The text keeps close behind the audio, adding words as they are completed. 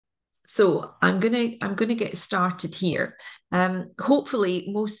So I'm gonna get started here. Hopefully,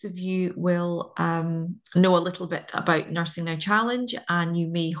 most of you will know a little bit about Nursing Now Challenge, and you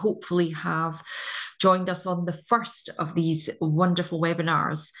may hopefully have joined us on the first of these wonderful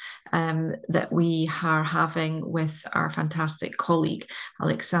webinars that we are having with our fantastic colleague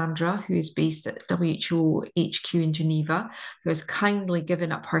Alexandra, who is based at WHO HQ in Geneva, who has kindly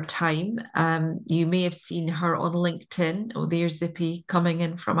given up her time. You may have seen her on LinkedIn. Oh, there's Zippy coming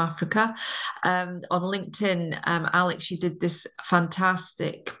in from Africa. On LinkedIn, Alex, you did this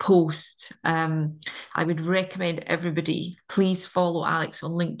fantastic post. I would recommend everybody please follow Alex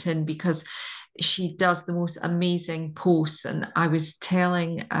on LinkedIn because she does the most amazing posts. And I was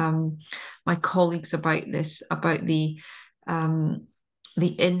telling my colleagues about this, about the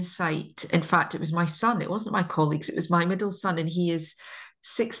insight. In fact, it was my son. It wasn't my colleagues. It was my middle son, and he is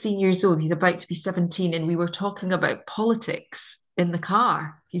 16 years old. He's about to be 17, and we were talking about politics in the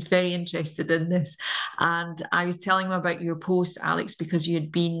car. He's very interested in this. And I was telling him about your post, Alex, because you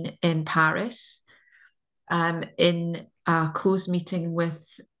had been in Paris in a closed meeting with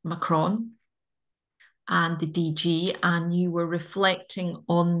Macron and the DG, and you were reflecting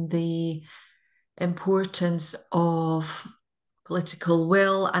on the importance of political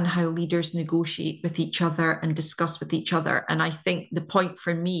will and how leaders negotiate with each other and discuss with each other. And I think the point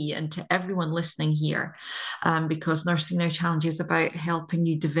for me and to everyone listening here, because Nursing Now Challenge is about helping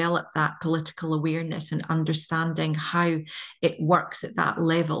you develop that political awareness and understanding how it works at that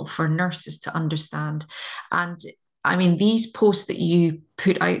level for nurses to understand. And I mean, these posts that you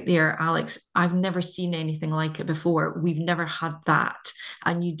put out there, Alex, I've never seen anything like it before. We've never had that.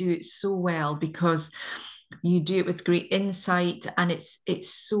 And you do it so well because you do it with great insight, and it's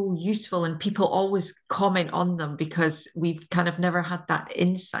so useful, and people always comment on them because we've kind of never had that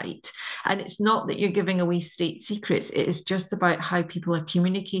insight. And it's not that you're giving away state secrets, it is just about how people are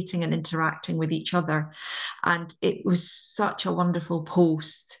communicating and interacting with each other. And it was such a wonderful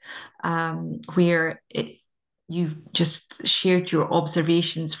post where you just shared your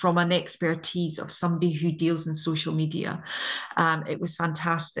observations from an expertise of somebody who deals in social media. It was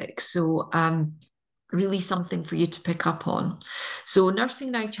fantastic. So really something for you to pick up on. So,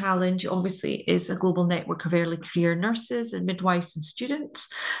 Nursing Now Challenge obviously is a global network of early career nurses and midwives and students.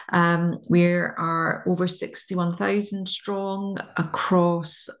 We are over 61,000 strong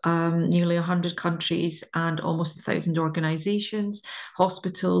across nearly 100 countries and almost 1,000 organisations,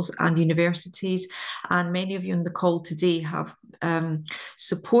 hospitals, and universities. And many of you on the call today have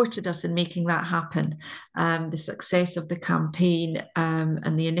supported us in making that happen. The success of the campaign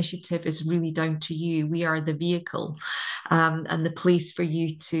and the initiative is really down to you. We are the vehicle and the place for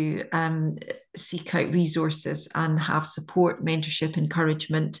you to seek out resources and have support, mentorship,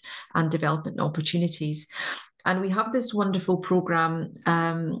 encouragement, and development opportunities. And we have this wonderful program.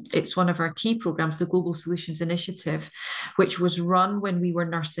 It's one of our key programs, the Global Solutions Initiative, which was run when we were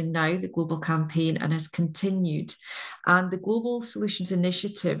Nursing Now, the global campaign, and has continued. And the Global Solutions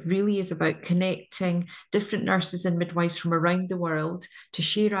Initiative really is about connecting different nurses and midwives from around the world to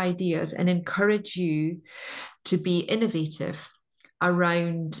share ideas and encourage you to be innovative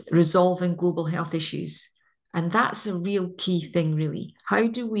around resolving global health issues. And that's a real key thing, really. How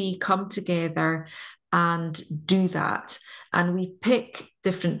do we come together and do that? And we pick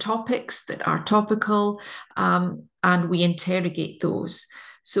different topics that are topical and we interrogate those.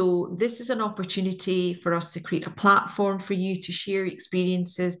 So, this is an opportunity for us to create a platform for you to share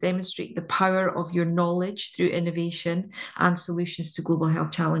experiences, demonstrate the power of your knowledge through innovation and solutions to global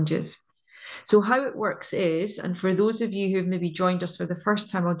health challenges. So, how it works is, and for those of you who've maybe joined us for the first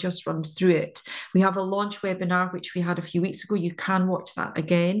time, I'll just run through it. We have a launch webinar, which we had a few weeks ago. You can watch that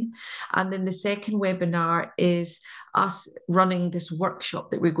again. And then the second webinar is us running this workshop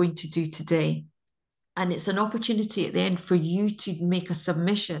that we're going to do today. And it's an opportunity at the end for you to make a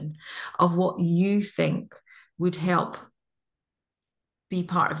submission of what you think would help be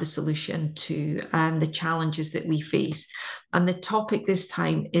part of the solution to the challenges that we face. And the topic this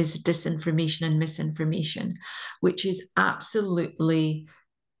time is disinformation and misinformation, which is absolutely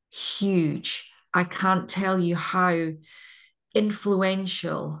huge. I can't tell you how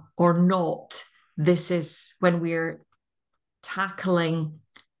influential or not this is when we're tackling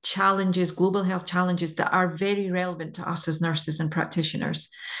challenges, global health challenges that are very relevant to us as nurses and practitioners.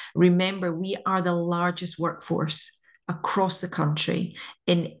 Remember, we are the largest workforce across the country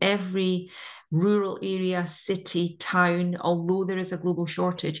in every rural area, city, town. Although there is a global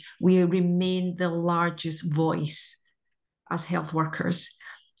shortage, we remain the largest voice as health workers.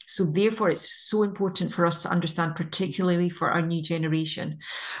 So therefore, it's so important for us to understand, particularly for our new generation,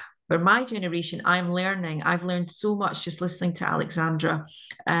 For my generation, I'm learning. I've learned so much just listening to Alexandra.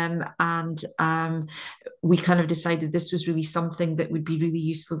 And we kind of decided this was really something that would be really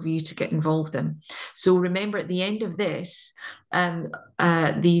useful for you to get involved in. So remember, at the end of this,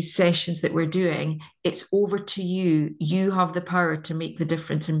 these sessions that we're doing, it's over to you. You have the power to make the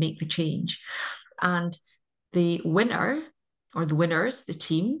difference and make the change. And the winner or the winners, the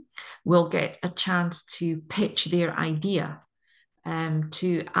team, will get a chance to pitch their idea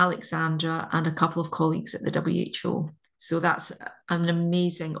to Alexandra and a couple of colleagues at the WHO. So that's an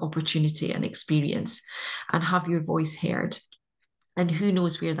amazing opportunity and experience, and have your voice heard. And who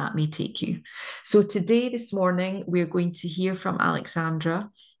knows where that may take you. So today, this morning, we're going to hear from Alexandra.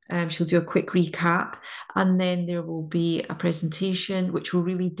 She'll do a quick recap, and then there will be a presentation which will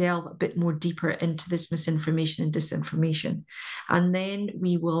really delve a bit more deeper into this misinformation and disinformation. And then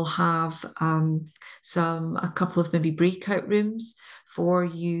we will have a couple of maybe breakout rooms for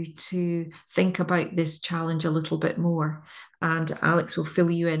you to think about this challenge a little bit more. And Alex will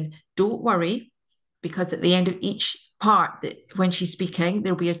fill you in. Don't worry, because at the end of each part, that when she's speaking,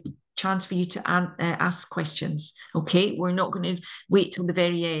 there'll be a chance for you to ask questions. Okay, we're not going to wait till the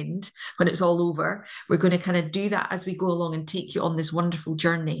very end when it's all over. We're going to kind of do that as we go along and take you on this wonderful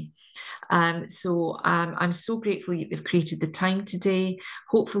journey. I'm so grateful that they've created the time today.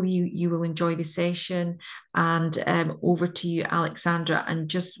 Hopefully you will enjoy the session. And over to you, Alexandra. And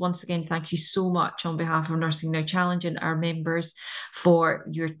just once again, thank you so much on behalf of Nursing Now Challenge and our members for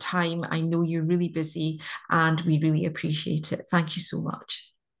your time. I know you're really busy and we really appreciate it. Thank you so much.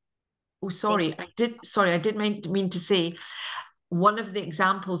 Oh, sorry, I did mean to say, one of the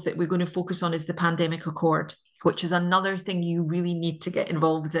examples that we're going to focus on is the pandemic accord, which is another thing you really need to get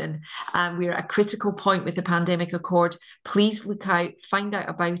involved in. We're at a critical point with the pandemic accord. Please look out, find out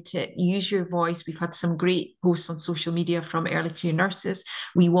about it, use your voice. We've had some great posts on social media from early career nurses.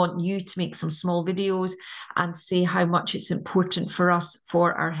 We want you to make some small videos and say how much it's important for us,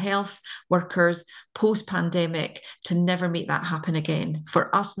 for our health workers post-pandemic, to never make that happen again,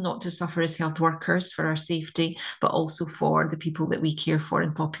 for us not to suffer as health workers, for our safety, but also for the people that we care for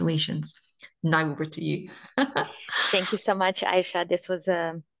in populations. Now over to you. Thank you so much, Aisha. This was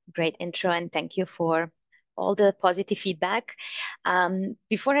a great intro, and thank you for all the positive feedback.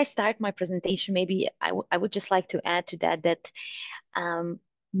 Before I start my presentation, maybe I would just like to add to that um,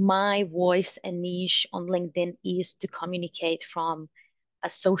 my voice and niche on LinkedIn is to communicate from a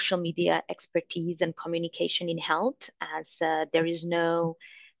social media expertise and communication in health, as there is no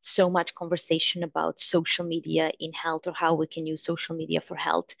so much conversation about social media in health or how we can use social media for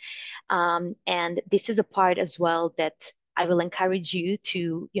health. And this is a part as well that I will encourage you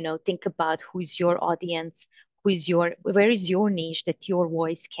to, think about who's your audience, where is your niche that your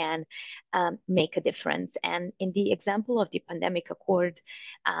voice can make a difference. And in the example of the pandemic accord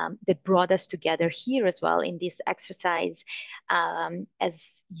that brought us together here as well in this exercise,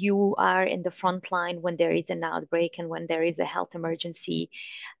 as you are in the front line when there is an outbreak and when there is a health emergency,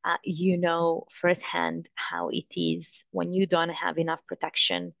 you know firsthand how it is when you don't have enough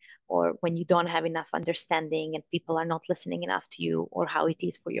protection, or when you don't have enough understanding and people are not listening enough to you, or how it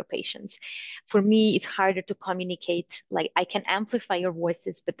is for your patients. For me, it's harder to communicate. Like, I can amplify your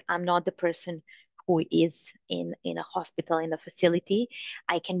voices, but I'm not the person who is in a hospital, in a facility.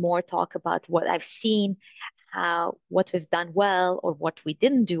 I can more talk about what I've seen, what we've done well or what we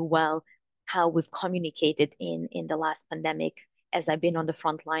didn't do well, how we've communicated in the last pandemic, as I've been on the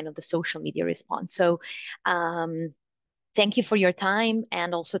front line of the social media response. So thank you for your time,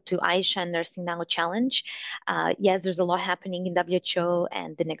 and also to Aisha and Nursing Now Challenge. Yes, there's a lot happening in WHO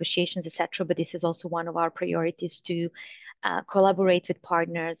and the negotiations, etc., but this is also one of our priorities to collaborate with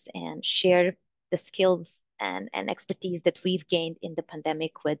partners and share the skills and expertise that we've gained in the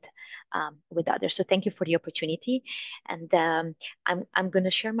pandemic with others. So thank you for the opportunity. And I'm going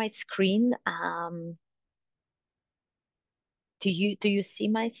to share my screen. Do you see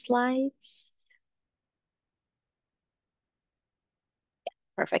my slides?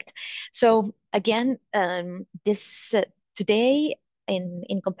 Perfect. So again, this today,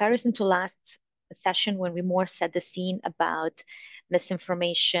 in comparison to last session when we more set the scene about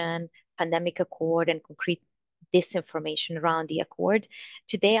misinformation, pandemic accord, and concrete disinformation around the accord,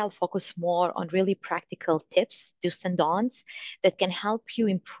 today I'll focus more on really practical tips, do's and don'ts, that can help you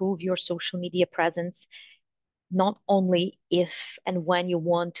improve your social media presence, not only if and when you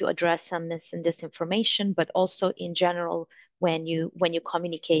want to address some mis and disinformation, but also in general when you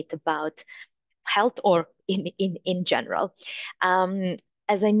communicate about health, or in general.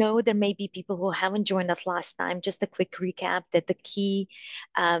 As I know there may be people who haven't joined us last time, just a quick recap that the key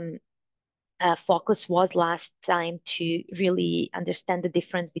focus was last time to really understand the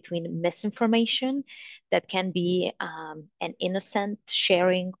difference between misinformation that can be an innocent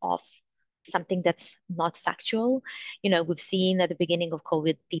sharing of something that's not factual. We've seen at the beginning of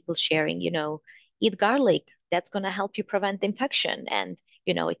COVID people sharing, eat garlic, that's going to help you prevent infection. And,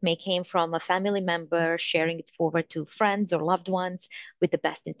 it may came from a family member sharing it forward to friends or loved ones with the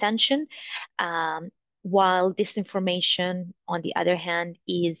best intention. Um, while disinformation, on the other hand,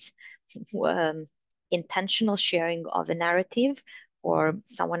 is um, intentional sharing of a narrative or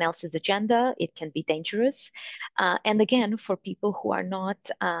someone else's agenda. It can be dangerous. And again, for people who are not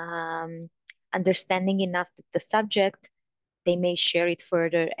understanding enough the subject, they may share it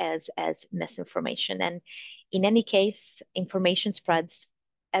further as misinformation. And in any case, information spreads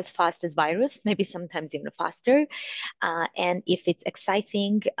as fast as virus, maybe sometimes even faster. And if it's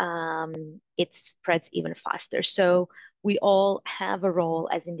exciting, it spreads even faster. So we all have a role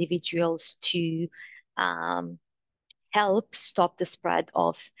as individuals to um, help stop the spread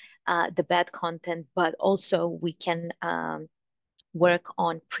of the bad content, but also we can work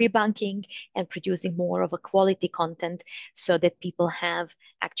on pre-banking and producing more of a quality content so that people have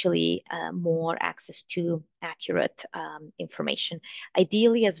actually more access to accurate information.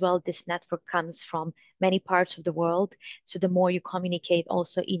 Ideally as well, this network comes from many parts of the world. So the more you communicate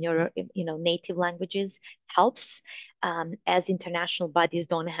also in your native languages helps, as international bodies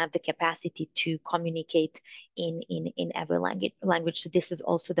don't have the capacity to communicate in every language. So this is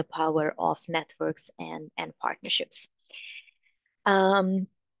also the power of networks and partnerships. Um,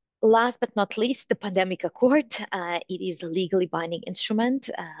 Last but not least, the Pandemic Accord. It is a legally binding instrument.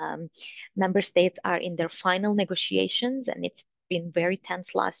 Member states are in their final negotiations, and it's been very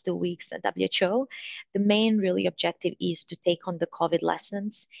tense last 2 weeks at WHO. The main really objective is to take on the COVID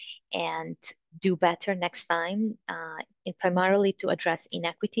lessons and do better next time, and primarily to address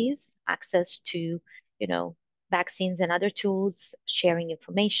inequities, access to, vaccines and other tools, sharing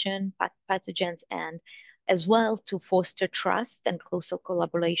information, pathogens, and as well to foster trust and closer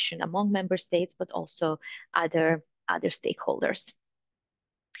collaboration among member states, but also other stakeholders.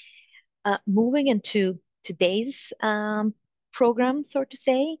 Moving into today's program, so to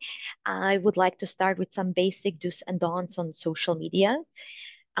say, I would like to start with some basic do's and don'ts on social media.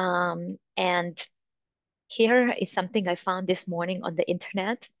 And here is something I found this morning on the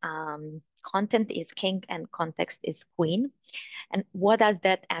internet. Content is king and context is queen. And what does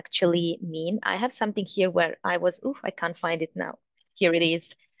that actually mean? I have something here where I can't find it now. Here it is.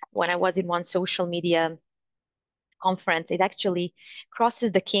 When I was in one social media conference, it actually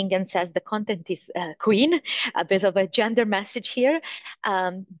crosses the king and says the content is queen, a bit of a gender message here.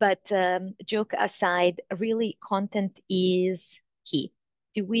 But joke aside, really content is key.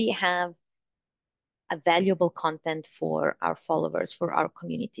 Do we have a valuable content for our followers, for our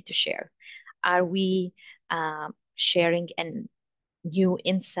community to share? Are we sharing a new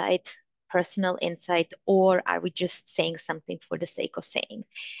insight, personal insight, or are we just saying something for the sake of saying?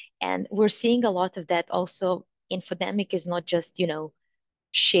 And we're seeing a lot of that also. Infodemic is not just,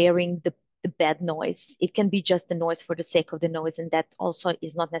 sharing the bad noise. It can be just the noise for the sake of the noise, and that also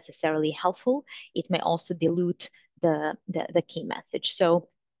is not necessarily helpful. It may also dilute the key message. So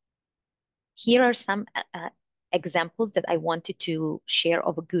here are some examples that I wanted to share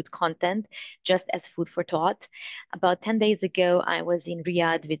of a good content, just as food for thought. About 10 days ago, I was in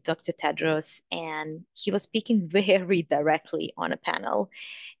Riyadh with Dr. Tedros, and he was speaking very directly on a panel.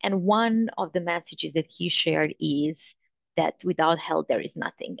 And one of the messages that he shared is that without health, there is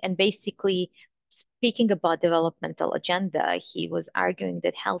nothing. And basically, speaking about developmental agenda, he was arguing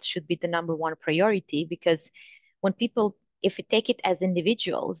that health should be the number one priority because when people if we take it as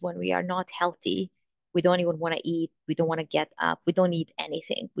individuals, when we are not healthy, we don't even want to eat, we don't want to get up, we don't need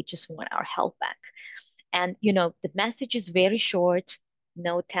anything. We just want our health back. And the message is very short,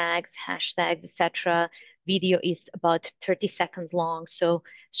 no tags, hashtags, etc. Video is about 30 seconds long, so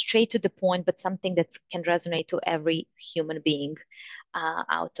straight to the point, but something that can resonate to every human being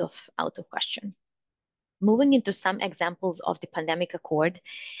out of question. Moving into some examples of the Pandemic Accord,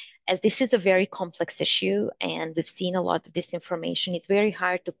 as this is a very complex issue and we've seen a lot of disinformation, it's very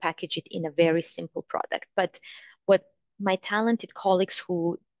hard to package it in a very simple product. But what my talented colleagues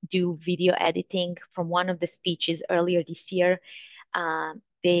who do video editing from one of the speeches earlier this year,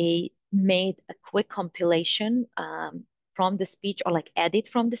 they made a quick compilation from the speech or like edit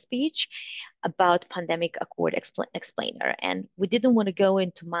from the speech about Pandemic Accord explainer. And we didn't want to go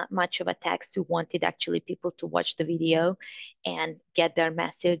into much of a text. We wanted actually people to watch the video and get their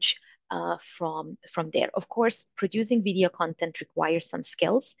message from there. Of course, producing video content requires some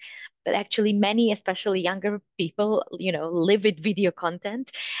skills, but actually many, especially younger people, live with video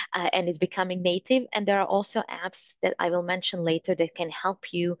content and is becoming native. And there are also apps that I will mention later that can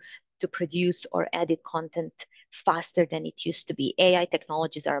help you to produce or edit content faster than it used to be. AI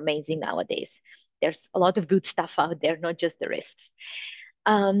technologies are amazing nowadays. There's a lot of good stuff out there, not just the risks.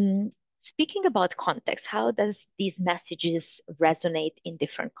 Um, Speaking about context, how does these messages resonate in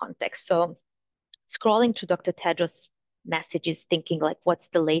different contexts? So scrolling through Dr. Tedros' messages, thinking like, what's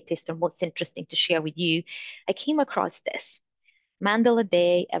the latest or most interesting to share with you? I came across this. Mandela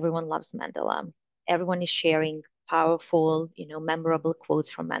Day, everyone loves Mandela. Everyone is sharing powerful, memorable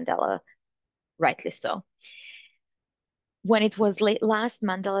quotes from Mandela, rightly so. When it was last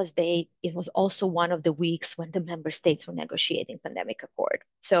Mandela's Day, it was also one of the weeks when the member states were negotiating pandemic accord.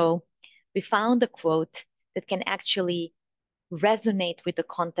 So we found a quote that can actually resonate with the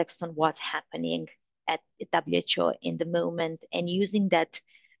context on what's happening at WHO in the moment, and using that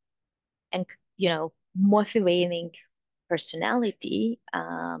and motivating personality,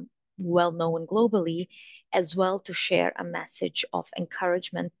 well known globally, as well to share a message of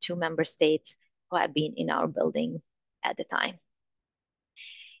encouragement to member states who have been in our building at the time.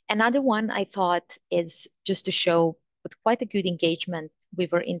 Another one I thought is just to show with quite a good engagement. We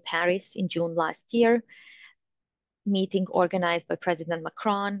were in Paris in June last year, meeting organized by President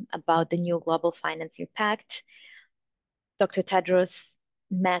Macron about the new global financing pact. Dr. Tedros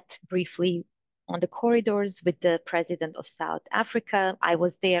met briefly on the corridors with the president of South Africa. I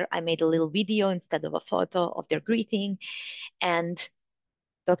was there. I made a little video instead of a photo of their greeting. And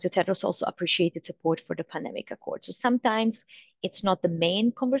Dr. Tedros also appreciated support for the pandemic accord. So sometimes it's not the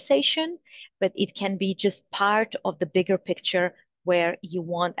main conversation, but it can be just part of the bigger picture where you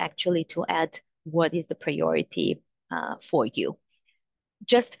want actually to add what is the priority for you.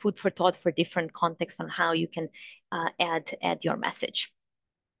 Just food for thought for different contexts on how you can add your message.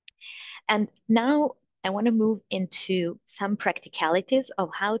 And now I want to move into some practicalities of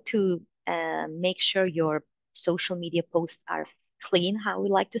how to make sure your social media posts are clean, how we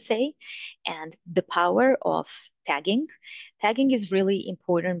like to say, and the power of tagging. Tagging is really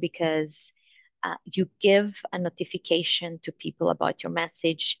important because you give a notification to people about your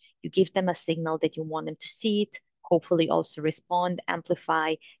message. You give them a signal that you want them to see it, hopefully also respond,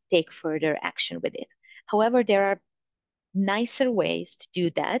 amplify, take further action with it. However, there are nicer ways to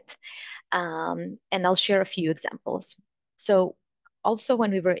do that. And I'll share a few examples. So also when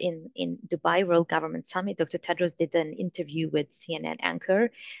we were in Dubai World Government Summit, Dr. Tedros did an interview with CNN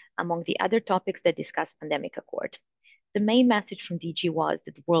anchor, among the other topics that discussed pandemic accord. The main message from DG was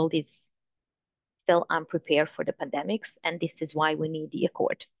that the world is still unprepared for the pandemics, and this is why we need the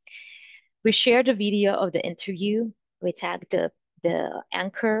accord. We shared a video of the interview. We tagged the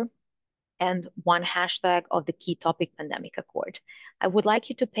anchor and one hashtag of the key topic pandemic accord. I would like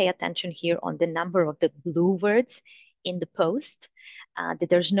you to pay attention here on the number of the blue words in the post, that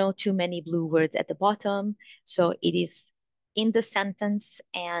there's no too many blue words at the bottom. So it is in the sentence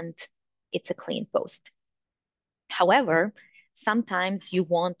and it's a clean post. However, sometimes you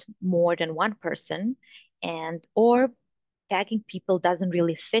want more than one person, and or tagging people doesn't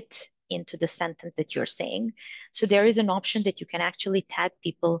really fit into the sentence that you're saying. So there is an option that you can actually tag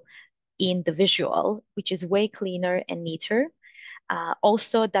people in the visual, which is way cleaner and neater.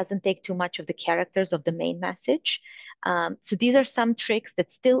 Also doesn't take too much of the characters of the main message. So these are some tricks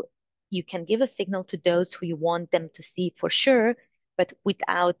that still you can give a signal to those who you want them to see for sure, but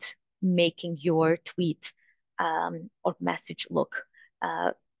without making your tweet or message look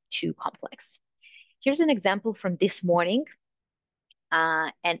too complex. Here's an example from this morning.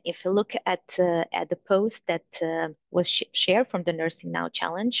 And if you look at the post that was shared from the Nursing Now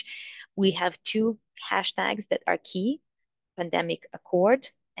Challenge, we have two hashtags that are key: Pandemic Accord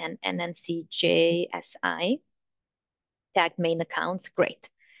and NNCGSI. Tag main accounts, great.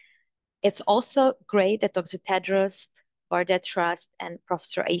 It's also great that Dr. Tedros, Bardet Trust, and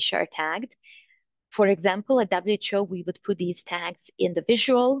Professor Aisha are tagged. For example, at WHO, we would put these tags in the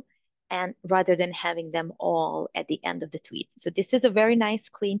visual and rather than having them all at the end of the tweet. So this is a very nice,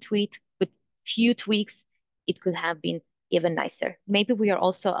 clean tweet with few tweaks. It could have been even nicer. Maybe we are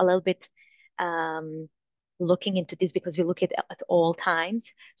also a little bit looking into this because we look at all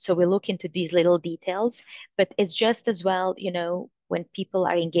times. So we look into these little details, but it's just as well, when people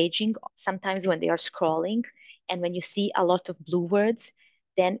are engaging, sometimes when they are scrolling and when you see a lot of blue words,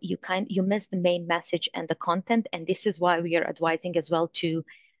 then you miss the main message and the content. And this is why we are advising as well to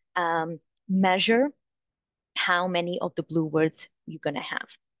measure how many of the blue words you're going to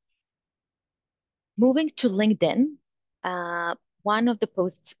have. Moving to LinkedIn, one of the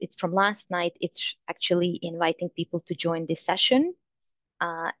posts, it's from last night. It's actually inviting people to join this session.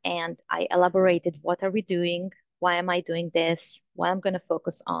 And I elaborated what are we doing, why am I doing this, what I'm going to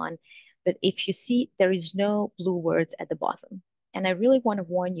focus on. But if you see, there is no blue words at the bottom. And I really want to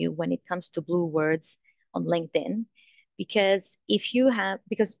warn you when it comes to blue words on LinkedIn, because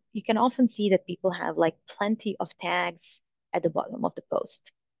because you can often see that people have like plenty of tags at the bottom of the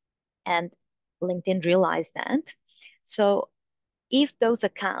post. And LinkedIn realized that. So if those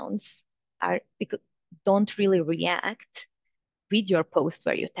accounts are don't really react with your post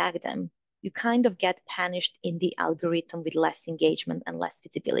where you tag them, you kind of get punished in the algorithm with less engagement and less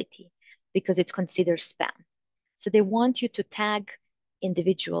visibility because it's considered spam. So they want you to tag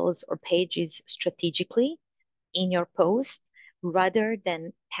individuals or pages strategically in your post rather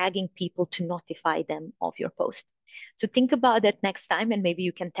than tagging people to notify them of your post. So think about that next time, and maybe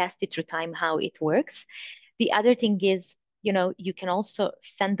you can test it through time how it works. The other thing is, you can also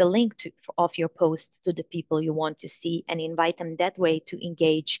send the link of your post to the people you want to see and invite them that way to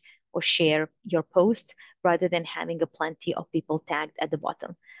engage or share your post rather than having a plenty of people tagged at the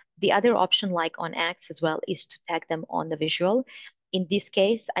bottom. The other option, like on X as well, is to tag them on the visual. In this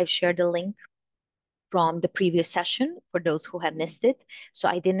case, I've shared a link from the previous session for those who have missed it. So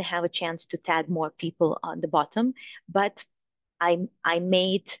I didn't have a chance to tag more people on the bottom, but I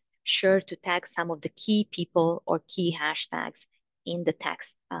made sure to tag some of the key people or key hashtags in the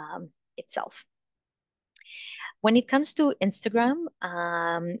text itself. When it comes to Instagram,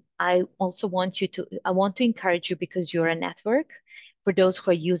 I want to encourage you because you're a network. For those who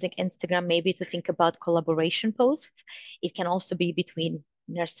are using Instagram, maybe to think about collaboration posts. It can also be between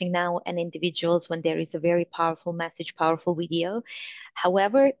Nursing Now and individuals when there is a very powerful message, powerful video.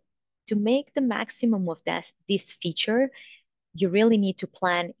 However, to make the maximum of this feature, you really need to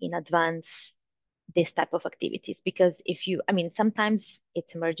plan in advance this type of activities because sometimes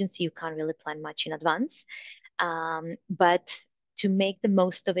it's emergency, you can't really plan much in advance. But to make the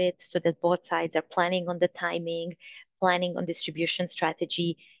most of it so that both sides are planning on the timing, planning on distribution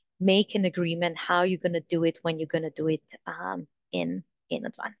strategy, make an agreement how you're going to do it when you're going to do it in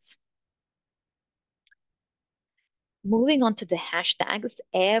advance. Moving on to the hashtags,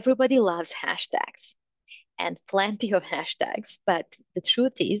 everybody loves hashtags and plenty of hashtags, but the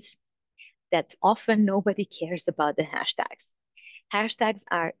truth is that often nobody cares about the hashtags. Hashtags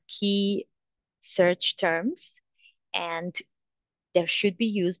are key search terms and there should be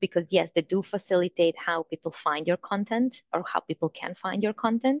used because yes, they do facilitate how people find your content or how people can find your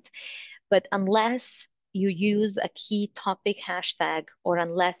content. But unless you use a key topic hashtag or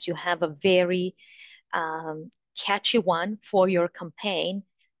unless you have a very catchy one for your campaign,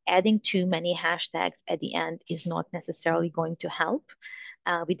 adding too many hashtags at the end is not necessarily going to help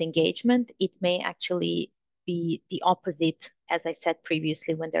with engagement. It may actually be the opposite, as I said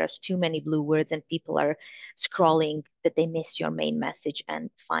previously, when there's too many blue words and people are scrolling that they miss your main message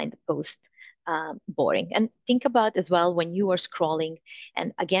and find the post boring. And think about as well when you are scrolling,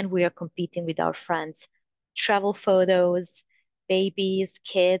 and again, we are competing with our friends, travel photos, babies,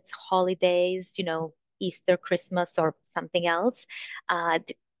 kids, holidays, Easter, Christmas, or something else. Uh,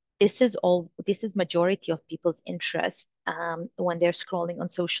 this is majority of people's interest when they're scrolling on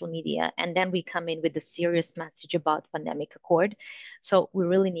social media. And then we come in with a serious message about pandemic accord. So we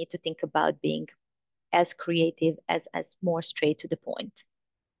really need to think about being as creative as more straight to the point.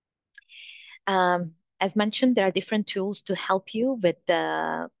 As mentioned, there are different tools to help you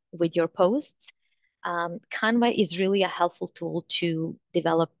with your posts. Canva is really a helpful tool to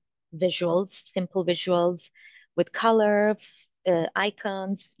develop visuals, simple visuals with color,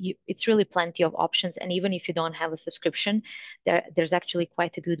 icons. It's really plenty of options. And even if you don't have a subscription, there's actually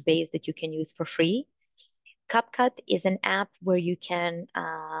quite a good base that you can use for free. CapCut is an app where you can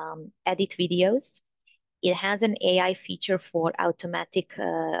edit videos. It has an AI feature for automatic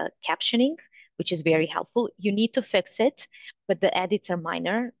captioning, which is very helpful. You need to fix it, but the edits are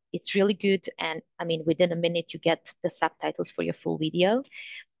minor. It's really good. And I mean, within a minute, you get the subtitles for your full video.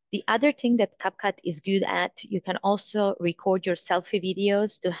 The other thing that CapCut is good at, you can also record your selfie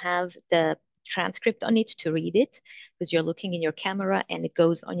videos to have the transcript on it to read it because you're looking in your camera and it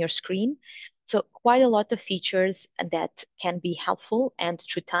goes on your screen. So quite a lot of features that can be helpful. And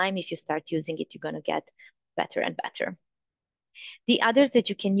through time, if you start using it, you're going to get better and better. The others that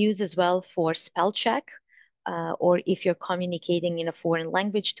you can use as well for spell check, or if you're communicating in a foreign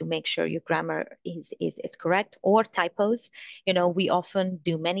language to make sure your grammar is correct, or typos. We often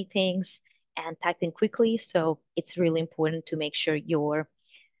do many things and type in quickly, so it's really important to make sure your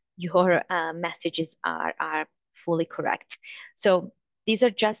messages are fully correct. So these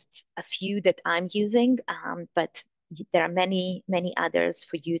are just a few that I'm using, but there are many, many others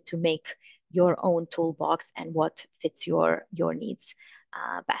for you to make your own toolbox and what fits your needs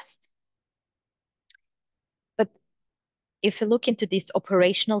best. But if you look into these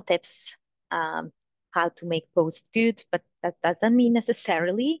operational tips, um, how to make posts good, but that doesn't mean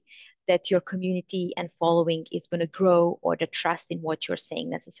necessarily that your community and following is going to grow, or the trust in what you're saying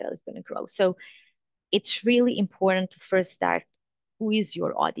necessarily is going to grow. So it's really important to first start, who is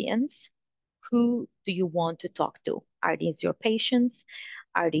your audience? Who do you want to talk to? Are these your patients?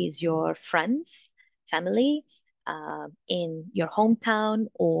 Are these your friends, family, in your hometown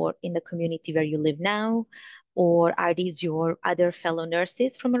or in the community where you live now? Or are these your other fellow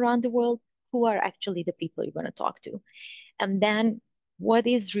nurses from around the world? Who are actually the people you're going to talk to? And then what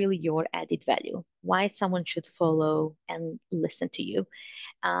is really your added value? Why someone should follow and listen to you?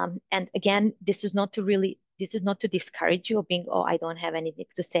 And again, this is not to discourage you of being, oh, I don't have anything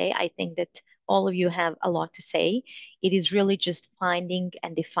to say. I think that all of you have a lot to say. It is really just finding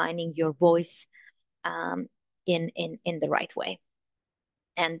and defining your voice um, in the right way.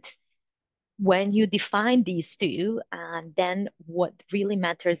 And when you define these two, then what really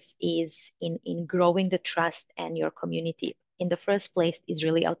matters is in growing the trust and your community. In the first place is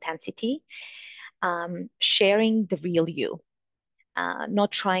really authenticity, sharing the real you,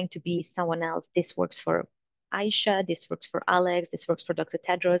 not trying to be someone else. This works for Aisha, this works for Alex, this works for Dr.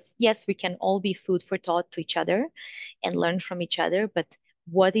 Tedros. Yes, we can all be food for thought to each other and learn from each other, but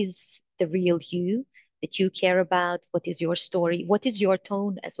what is the real you that you care about? What is your story? What is your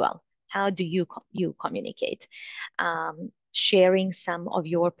tone as well? How do you communicate? Sharing some of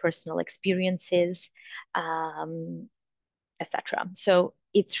your personal experiences, um, etc. So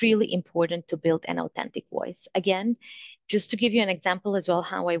it's really important to build an authentic voice. Again, just to give you an example as well,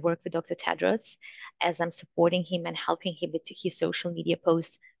 how I work with Dr. Tedros, as I'm supporting him and helping him with his social media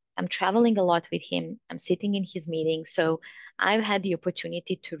posts, I'm traveling a lot with him. I'm sitting in his meetings. So I've had the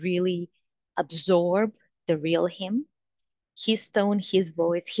opportunity to really absorb the real him, his tone, his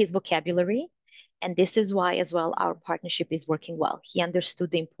voice, his vocabulary. And this is why, as well, our partnership is working well. He understood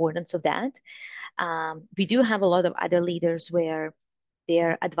the importance of that. We do have a lot of other leaders where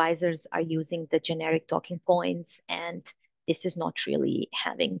their advisors are using the generic talking points, and this is not really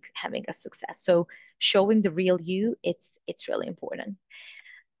having a success. So showing the real you, it's really important.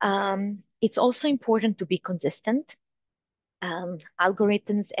 It's also important to be consistent.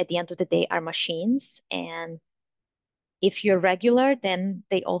 Algorithms at the end of the day are machines, and if you're regular, then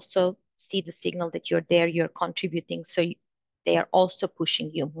they also see the signal that you're there, you're contributing, so they are also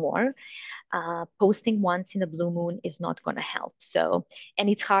pushing you more. Posting once in a blue moon is not going to help. So, and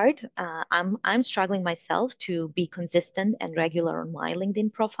it's hard. I'm struggling myself to be consistent and regular on my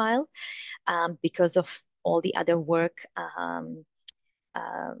LinkedIn profile because of all the other work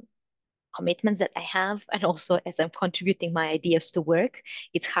uh, commitments that I have, and also as I'm contributing my ideas to work,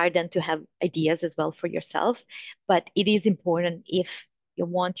 it's hard then to have ideas as well for yourself. But it is important, if you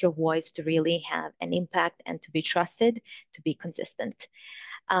want your voice to really have an impact and to be trusted, to be consistent.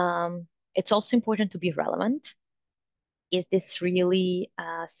 It's also important to be relevant. Is this really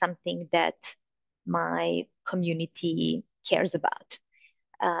something that my community cares about?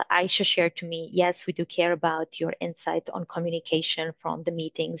 Aisha shared to me, yes, we do care about your insight on communication from the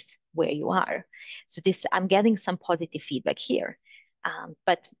meetings where you are. So this, I'm getting some positive feedback here.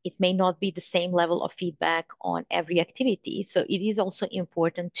 But it may not be the same level of feedback on every activity. So it is also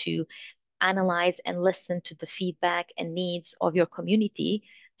important to analyze and listen to the feedback and needs of your community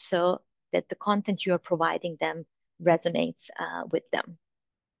so that the content you are providing them resonates with them.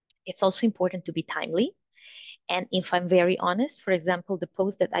 It's also important to be timely. And if I'm very honest, for example, the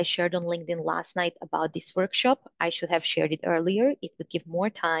post that I shared on LinkedIn last night about this workshop, I should have shared it earlier. It would give more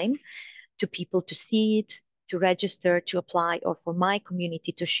time to people to see it, to register, to apply, or for my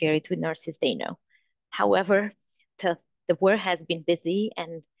community to share it with nurses they know. However, the work has been busy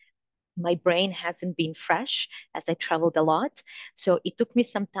and my brain hasn't been fresh as I traveled a lot. So it took me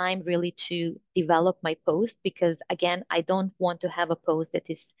some time really to develop my post, because again, I don't want to have a post that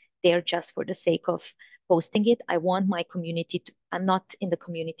is there just for the sake of posting it. I want my community to, I'm not in the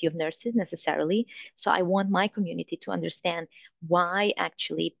community of nurses necessarily. So I want my community to understand why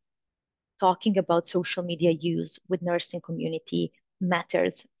actually talking about social media use with nursing community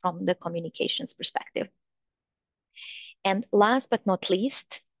matters from the communications perspective. And last but not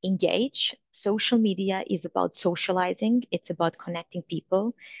least, engage. Social media is about socializing, it's about connecting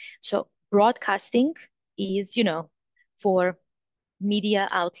people. So broadcasting is, for media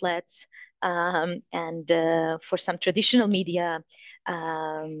outlets and for some traditional media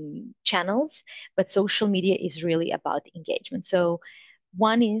channels, but social media is really about engagement. So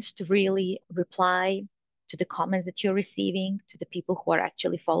one is to really reply to the comments that you're receiving, to the people who are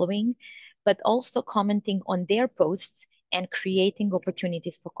actually following, but also commenting on their posts and creating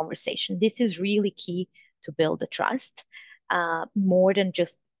opportunities for conversation. This is really key to build the trust, more than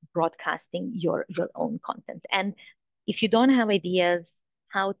just broadcasting your own content. And if you don't have ideas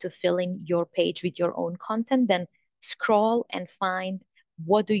how to fill in your page with your own content, then scroll and find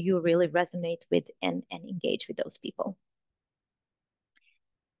what do you really resonate with and engage with those people.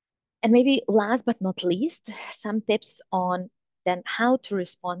 And maybe last but not least, some tips on then how to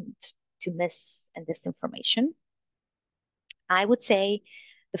respond to mis and disinformation. I would say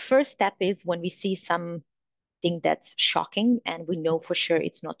the first step is when we see something that's shocking and we know for sure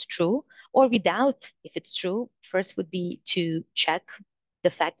it's not true, or we doubt if it's true, first would be to check the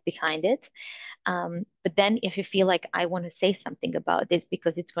fact behind it. But then if you feel like I want to say something about this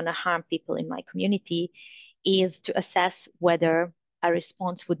because it's going to harm people in my community, is to assess whether a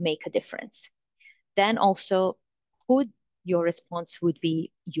response would make a difference. Then also who your response would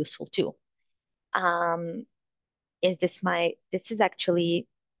be useful to. Um, this is actually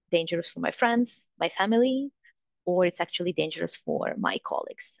dangerous for my friends, my family, or it's actually dangerous for my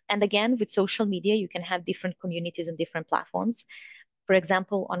colleagues. And again, with social media, you can have different communities on different platforms. For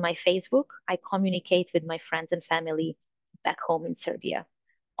example, on my Facebook, I communicate with my friends and family back home in Serbia.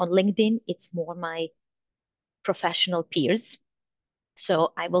 On LinkedIn, it's more my professional peers.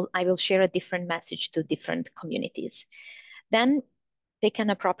 So I will share a different message to different communities. Then pick an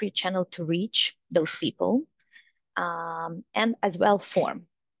appropriate channel to reach those people, and as well form.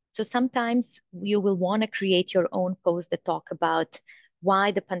 So sometimes you will want to create your own post that talk about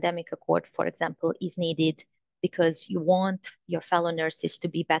why the pandemic accord, for example, is needed because you want your fellow nurses to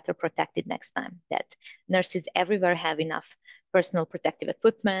be better protected next time, that nurses everywhere have enough personal protective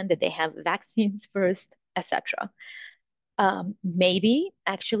equipment, that they have vaccines first, etc. Maybe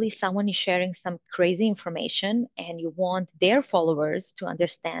actually someone is sharing some crazy information and you want their followers to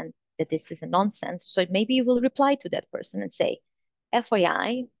understand that this is a nonsense. So maybe you will reply to that person and say,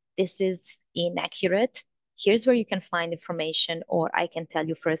 FYI, this is inaccurate. Here's where you can find information, or I can tell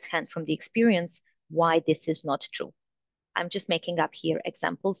you firsthand from the experience why this is not true. I'm just making up here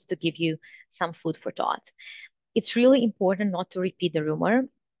examples to give you some food for thought. It's really important not to repeat the rumor.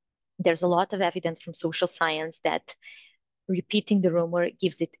 There's a lot of evidence from social science that repeating the rumor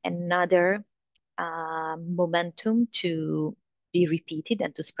gives it another momentum to be repeated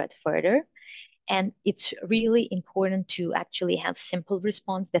and to spread further. And it's really important to actually have simple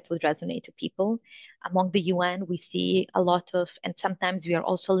response that would resonate to people. Among the UN, we see a lot of, and sometimes we are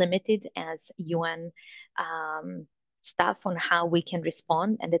also limited as UN staff on how we can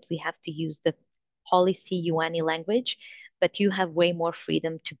respond, and that we have to use the policy UN language, but you have way more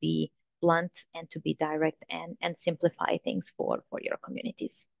freedom to be blunt and to be direct and simplify things for your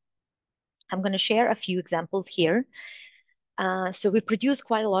communities. I'm going to share a few examples here. So we produce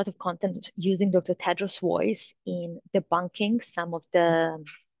quite a lot of content using Dr. Tedros' voice in debunking some of the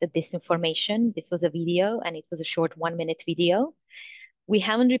disinformation. This was a video, and it was a short 1-minute video. We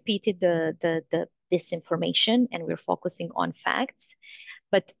haven't repeated the disinformation, and we're focusing on facts,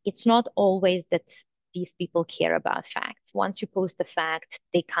 but it's not always that these people care about facts. Once you post a fact,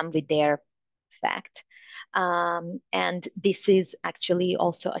 they come with their fact. And this is actually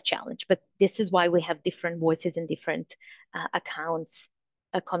also a challenge, but this is why we have different voices and different accounts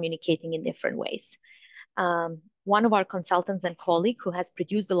communicating in different ways. One of our consultants and colleague who has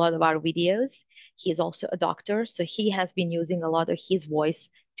produced a lot of our videos, he is also a doctor, so he has been using a lot of his voice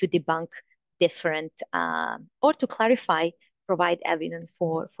to debunk different or to clarify, provide evidence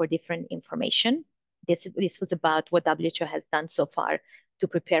for different information. This was about what WHO has done so far to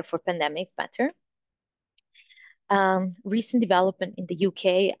prepare for pandemics better. Recent development in the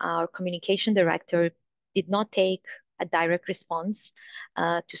UK, our communication director did not take a direct response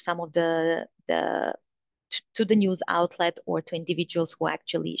to some of the news outlet or to individuals who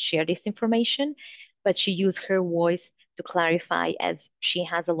actually share this information, but she used her voice to clarify, as she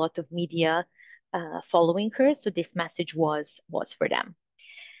has a lot of media following her. So this message was for them.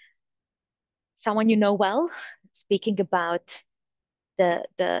 Someone you know well, speaking about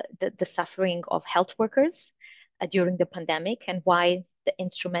the suffering of health workers during the pandemic and why the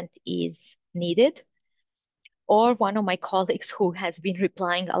instrument is needed. Or one of my colleagues who has been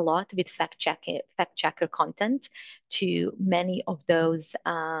replying a lot with fact checker content to many of those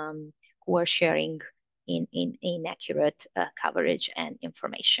who are sharing in inaccurate coverage and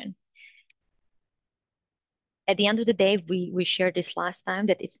information. At the end of the day, we shared this last time,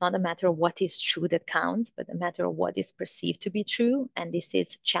 that it's not a matter of what is true that counts, but a matter of what is perceived to be true. And this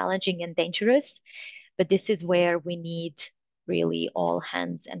is challenging and dangerous, but this is where we need really all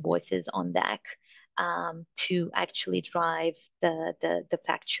hands and voices on deck to actually drive the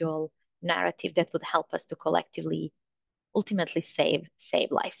factual narrative that would help us to collectively ultimately save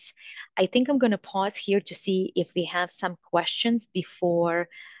lives. I think I'm going to pause here to see if we have some questions before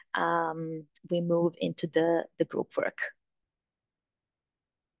we move into the group work.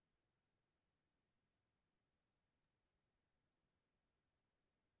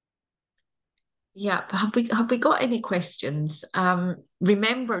 Yeah, have we got any questions?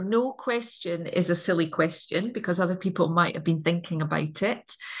 Remember, no question is a silly question because other people might have been thinking about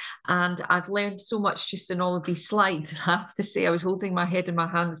it. And I've learned so much just in all of these slides. I have to say, I was holding my head in my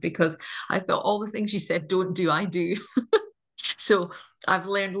hands because I thought all the things you said don't do, I do. So I've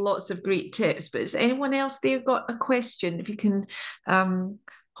learned lots of great tips. But has anyone else there got a question? If you can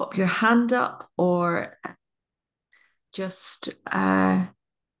pop your hand up or just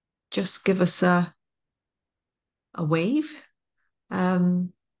just give us a wave,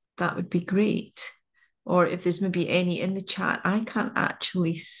 that would be great. Or if there's maybe any in the chat, I can't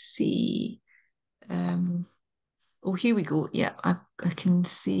actually see. Oh, here we go. Yeah, I can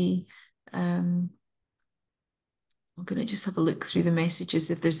see. I'm going to just have a look through the messages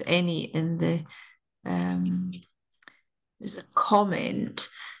if there's any in the. There's a comment.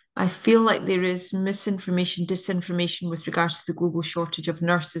 I feel like there is misinformation, disinformation with regards to the global shortage of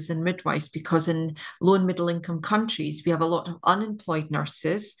nurses and midwives because in low and middle income countries, we have a lot of unemployed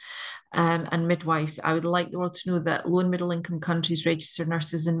nurses and midwives. I would like the world to know that low and middle income countries registered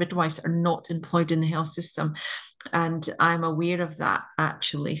nurses and midwives are not employed in the health system. And I'm aware of that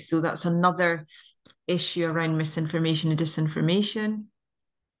actually. So that's another issue around misinformation and disinformation.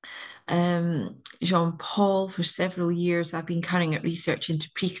 Jean-Paul, for several years, I've been carrying out research into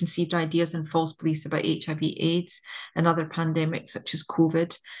preconceived ideas and false beliefs about HIV/AIDS and other pandemics such as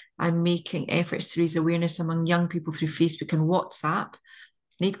COVID. I'm making efforts to raise awareness among young people through Facebook and WhatsApp.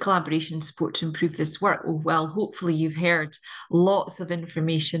 Need collaboration and support to improve this work. Oh, well, hopefully you've heard lots of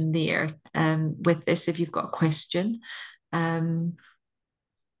information there with this if you've got a question.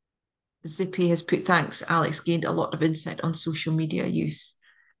 Zippy has put, thanks, Alex, gained a lot of insight on social media use.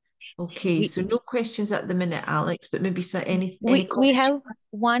 Okay, so no questions at the minute, Alex, but maybe any We comments? have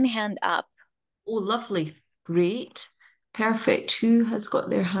one hand up. Oh, lovely. Great. Perfect. Who has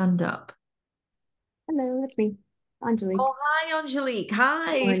got their hand up? Hello, it's me, Angelique. Oh, hi, Angelique. Good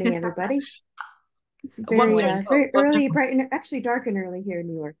Hi. morning, everybody. It's Wonderful. very early, Wonderful. bright, and actually dark and early here in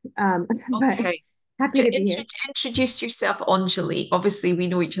New York. But Okay. happy to be here. Introduce yourself, Angelique. Obviously, we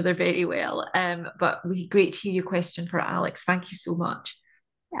know each other very well, but we great to hear your question for Alex. Thank you so much.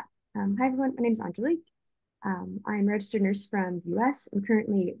 Yeah. Hi, everyone. My name is Angelique. I'm a registered nurse from the US. I'm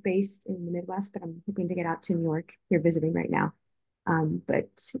currently based in the Midwest, but I'm hoping to get out to New York here visiting right now.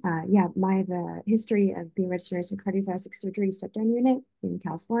 Yeah, the history of being a registered nurse in cardiothoracic surgery step-down unit in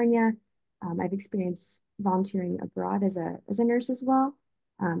California. I've experienced volunteering abroad as a nurse as well.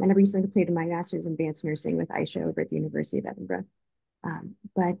 And I recently completed my master's in advanced nursing with Aisha over at the University of Edinburgh.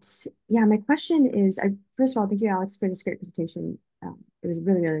 But yeah, my question is, first of all, thank you, Alex, for this great presentation. It was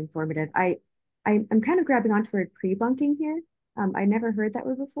really, really informative. I'm kind of grabbing onto the word pre-bunking here. I never heard that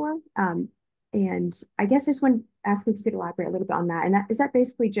word before. And I guess I just want to ask if you could elaborate a little bit on that. And is that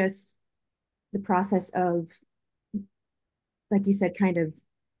basically just the process of, like you said, kind of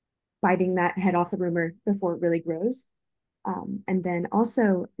biting that head off the rumor before it really grows? And then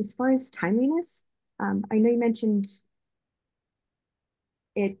also, as far as timeliness, I know you mentioned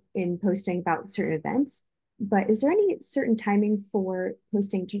it in posting about certain events, but is there any certain timing for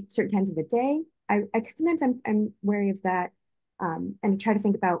posting certain times of the day? I sometimes I'm wary of that, and I try to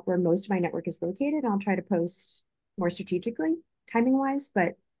think about where most of my network is located. And I'll try to post more strategically, timing wise. But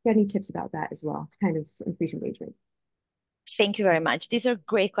if you have any tips about that as well to kind of increase engagement? Thank you very much. These are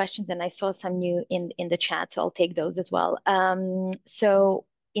great questions, and I saw some new in the chat, so I'll take those as well. So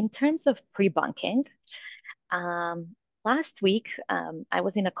in terms of pre-bunking, last week I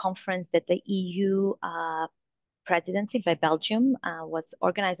was in a conference that the EU presidency by Belgium was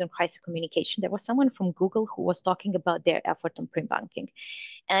organized on crisis communication. There was someone from Google who was talking about their effort on pre-bunking.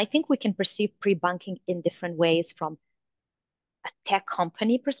 And I think we can perceive pre-bunking in different ways from a tech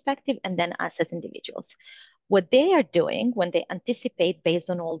company perspective and then us as individuals. What they are doing when they anticipate based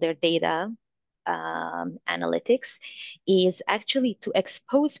on all their data analytics is actually to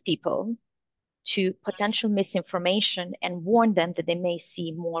expose people to potential misinformation and warn them that they may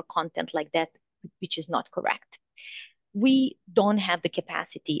see more content like that, which is not correct. We don't have the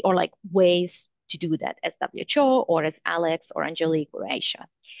capacity or like ways to do that as WHO or as Alex or Angelique or Aisha.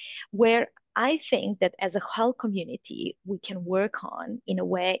 Where I think that as a health community, we can work on in a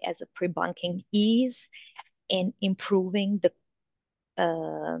way as a pre-bunking is in improving the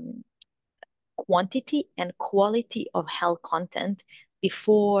quantity and quality of health content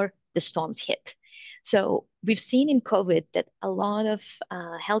before the storms hit. So we've seen in COVID that a lot of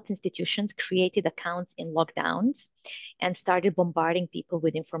health institutions created accounts in lockdowns and started bombarding people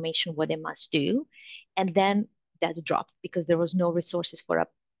with information what they must do. And then that dropped because there was no resources for a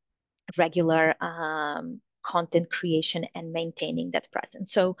regular content creation and maintaining that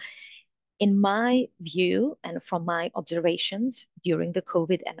presence. So in my view, and from my observations during the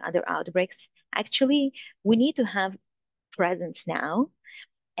COVID and other outbreaks, actually, we need to have presence now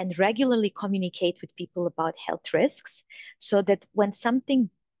and regularly communicate with people about health risks so that when something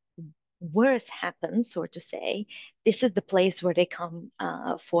worse happens, so to say, this is the place where they come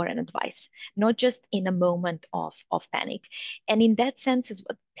for an advice, not just in a moment of panic. And in that sense, is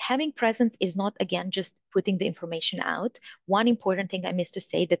what having presence is not, again, just putting the information out. One important thing I missed to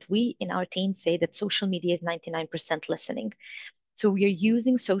say that we in our team say that social media is 99% listening. So we are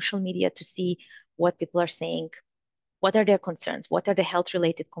using social media to see what people are saying, what are their concerns, what are the health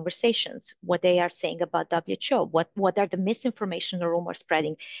related conversations, what they are saying about WHO, what are the misinformation or rumor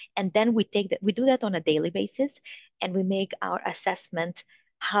spreading. And then we take that, we do that on a daily basis, and we make our assessment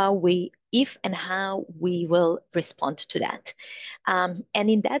how we, if and how we will respond to that. And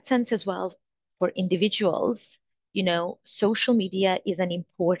in that sense as well, for individuals, social media is an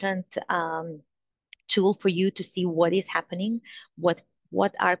important tool for you to see what is happening, what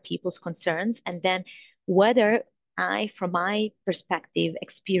are people's concerns, and then whether I, from my perspective,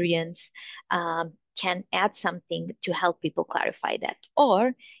 experience, can add something to help people clarify that.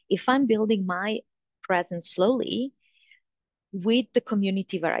 Or if I'm building my presence slowly with the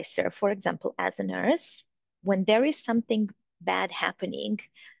community where I serve, for example, as a nurse, when there is something bad happening,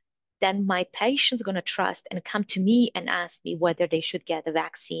 then my patient's going to trust and come to me and ask me whether they should get a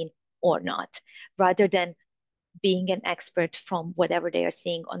vaccine or not, rather than being an expert from whatever they are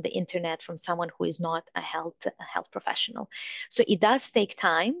seeing on the internet from someone who is not a health professional. So it does take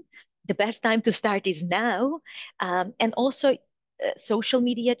time. The best time to start is now. And also, social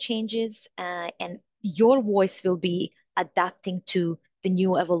media changes, and your voice will be adapting to the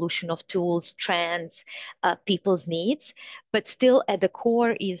new evolution of tools, trends, people's needs. But still, at the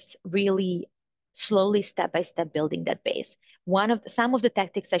core is really slowly, step by step, building that base. Some of the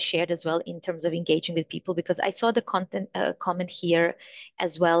tactics I shared as well in terms of engaging with people, because I saw the content comment here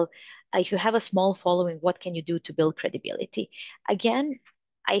as well. If you have a small following, what can you do to build credibility? Again,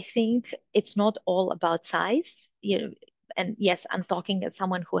 I think it's not all about size. And yes, I'm talking as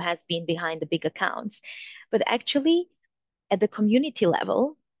someone who has been behind the big accounts, but actually at the community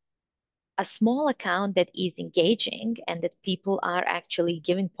level, a small account that is engaging and that people are actually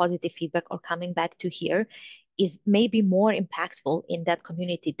giving positive feedback or coming back to hear is maybe more impactful in that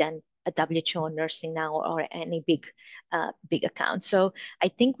community than a WHO Nursing Now or any big account. So I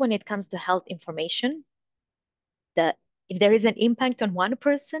think when it comes to health information, that if there is an impact on one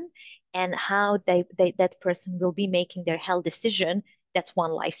person and how that person will be making their health decision, that's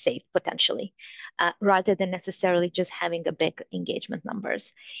one life saved potentially, rather than necessarily just having a big engagement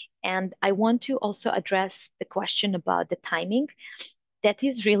numbers. And I want to also address the question about the timing. That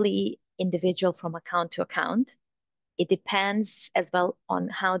is really individual from account to account. It depends as well on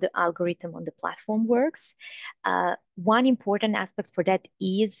how the algorithm on the platform works. One important aspect for that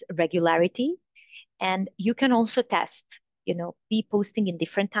is regularity. And you can also test, be posting in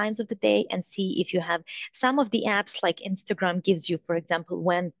different times of the day and see if you have some of the apps like Instagram gives you, for example,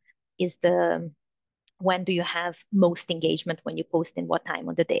 when do you have most engagement when you post in what time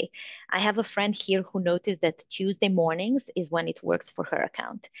of the day. I have a friend here who noticed that Tuesday mornings is when it works for her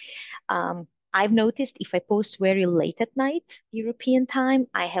account. I've noticed if I post very late at night, European time,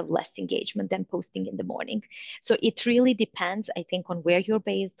 I have less engagement than posting in the morning. So it really depends, I think, on where you're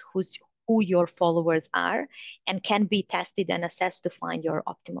based, who your followers are, and can be tested and assessed to find your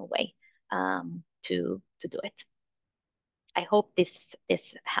optimal way to do it. I hope this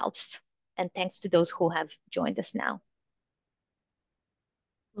helps. And thanks to those who have joined us now.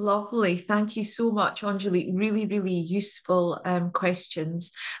 Lovely. Thank you so much, Anjali. Really, really useful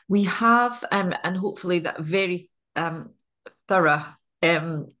questions. We have, and hopefully that very thorough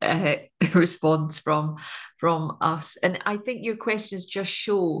uh, response from us. And I think your questions just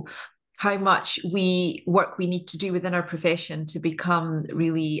show how much work we need to do within our profession to become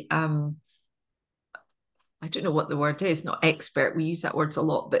really I don't know what the word is, not expert. We use that word a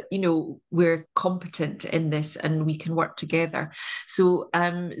lot, but we're competent in this and we can work together. So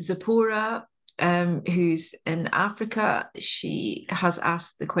Zipporah, who's in Africa, she has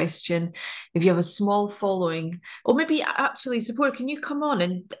asked the question, if you have a small following, or maybe actually, Zipporah, can you come on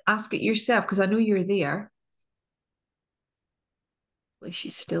and ask it yourself? Because I know you're there.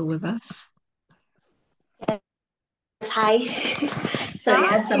 She's still with us. Hi. Sorry,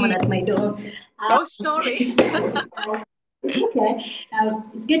 I had someone Hi. at my door. Oh, sorry. It's okay.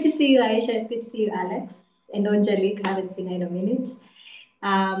 It's good to see you, Aisha. It's good to see you, Alex. And Angelique, I haven't seen her in a minute.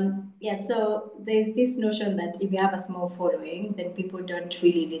 Yeah, so there's this notion that if you have a small following, then people don't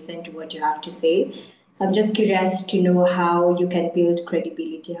really listen to what you have to say. So I'm just curious to know how you can build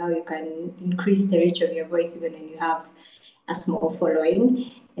credibility, how you can increase the reach of your voice even when you have a small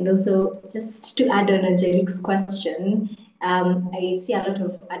following. And also, just to add on Angelique's question, I see a lot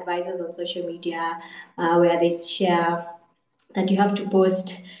of advisors on social media where they share that you have to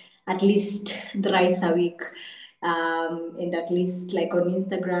post at least thrice a week, and at least like on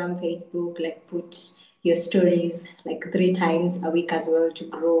Instagram, Facebook, like put your stories like 3 times a week as well to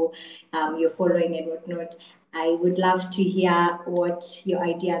grow your following and whatnot. I would love to hear what your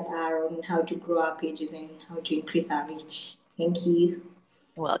ideas are on how to grow our pages and how to increase our reach. Thank you.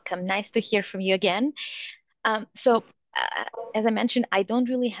 Welcome. Nice to hear from you again. So, as I mentioned, I don't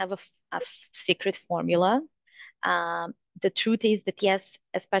really have a secret formula. Um, the truth is that yes,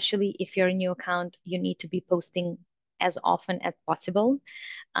 especially if you're a new account, you need to be posting as often as possible,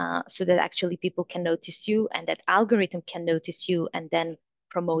 so that actually people can notice you and that algorithm can notice you and then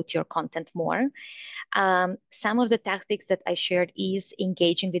promote your content more. Some of the tactics that I shared is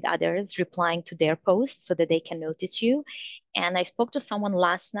engaging with others, replying to their posts so that they can notice you. And I spoke to someone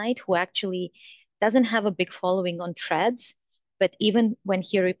last night who actually doesn't have a big following on Threads, but even when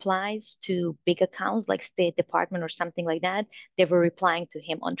he replies to big accounts like State Department or something like that, they were replying to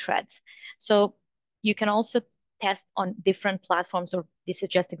him on Threads. So you can also test on different platforms, or this is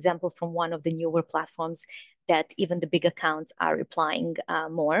just example from one of the newer platforms that even the big accounts are replying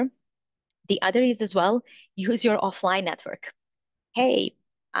more. The other is as well, use your offline network. Hey,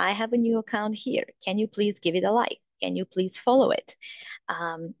 I have a new account here. Can you please give it a like? Can you please follow it?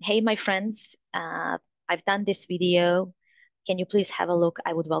 Hey, my friends, I've done this video. Can you please have a look?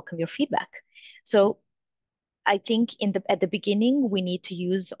 I would welcome your feedback. So I think at the beginning, we need to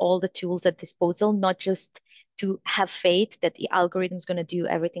use all the tools at disposal, not just to have faith that the algorithm is going to do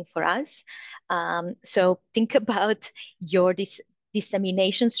everything for us. So think about your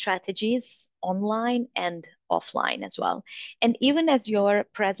dissemination strategies online and offline as well. And even as your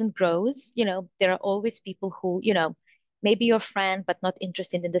presence grows, there are always people who, maybe your friend, but not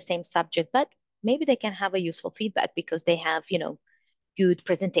interested in the same subject, but maybe they can have a useful feedback because they have, good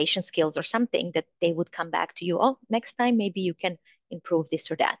presentation skills or something that they would come back to you. Oh, next time maybe you can improve this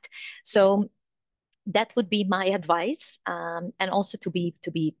or that. So that would be my advice, and also to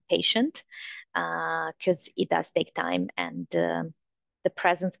be patient, because it does take time, and the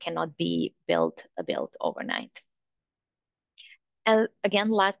presence cannot be built overnight. And again,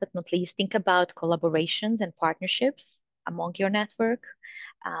 last but not least, think about collaborations and partnerships among your network,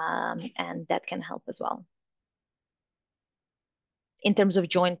 and that can help as well in terms of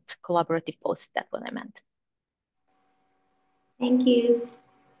joint collaborative posts. That's what I meant. Thank you.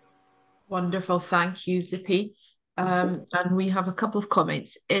 Wonderful. Thank you, Zippy. And we have a couple of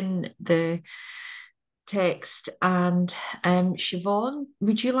comments in the text. And Siobhan,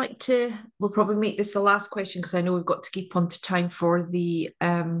 would you like to? We'll probably make this the last question because I know we've got to keep on to time for the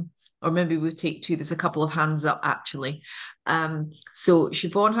or maybe we'll take two. There's a couple of hands up actually. So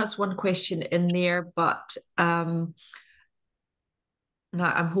Siobhan has one question in there, but now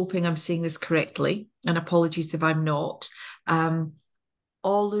I'm hoping I'm saying this correctly, and apologies if I'm not.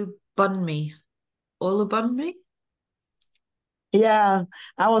 Olubunmi. Olubunmi? Yeah,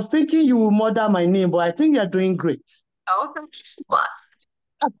 I was thinking you will murder my name, but I think you're doing great. Oh, thank you so much.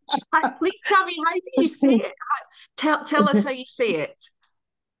 Please tell me, how do you say it? Tell us how you say it.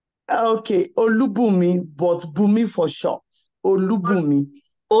 Okay, Olubumi, but Bumi for short. Olubumi.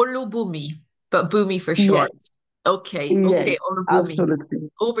 Olubumi, but Bumi for Yes, short. Okay, yes, okay, Olubumi. absolutely.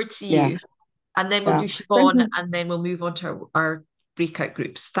 Over to Yeah, you. And then we'll yeah. do Thank Siobhan, you. and then we'll move on to our breakout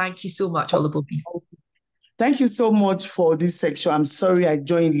groups. Thank you so much, Olubumi. Thank you so much for this section. I'm sorry I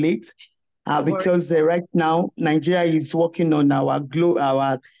joined late Don't worry. because right now Nigeria is working on our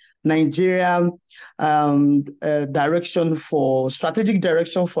Nigeria direction for strategic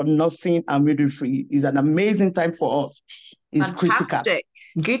direction for nursing and midwifery. Is an amazing time for us. It's critical. Fantastic.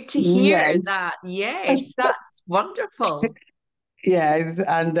 Good to hear Yes. that. Yes, that's wonderful. Yes,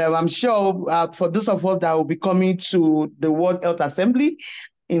 and I'm sure for those of us that will be coming to the World Health Assembly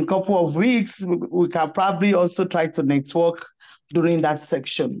in a couple of weeks, we can probably also try to network during that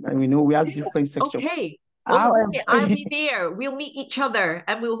section. And we have different sections. Okay. However, Olubumi, I'll be there. We'll meet each other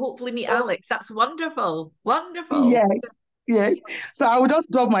and we'll hopefully meet Alex. That's wonderful. Wonderful. yes, yes. So I will just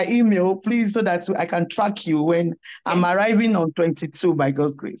drop my email, please, so that I can track you when I'm Yes. arriving on 22 by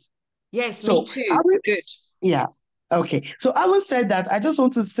God's grace. Yes, me So too. Good. yeah. Okay. So having said that, I just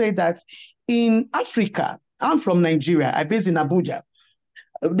want to say that in Africa, I'm from Nigeria. I based in Abuja.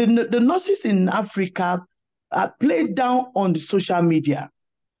 The nurses in Africa are played down on the social media,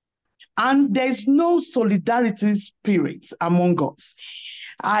 and there's no solidarity spirit among us.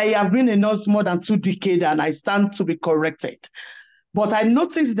 I have been a nurse more than 2 decades, and I stand to be corrected. But I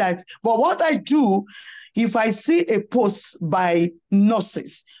noticed that, but what I do, if I see a post by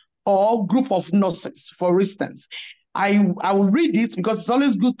nurses or group of nurses, for instance, I will read it because it's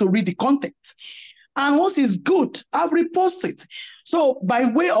always good to read the content. And once it's good, I'll repost it. So by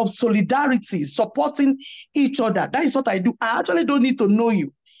way of solidarity, supporting each other, that is what I do. I actually don't need to know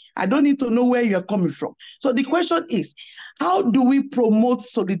you. I don't need to know where you're coming from. So the question is, how do we promote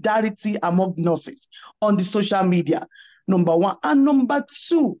solidarity among nurses on the social media? Number one. And number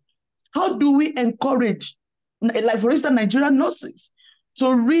two, how do we encourage, like for instance, Nigerian nurses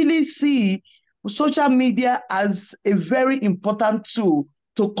to really see social media as a very important tool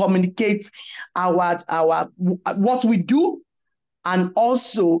to communicate our what we do, and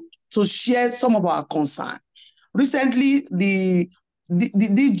also to share some of our concern. Recently, the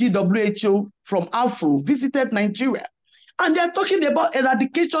DGWHO from Afro visited Nigeria, and they are talking about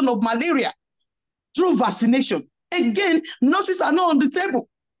eradication of malaria through vaccination. Again, nurses are not on the table.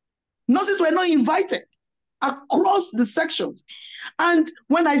 Nurses were not invited across the sections. And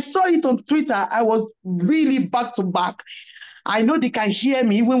when I saw it on Twitter, I was really back to back. I know they can hear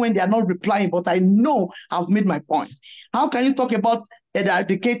me even when they are not replying, but I know I've made my point. How can you talk about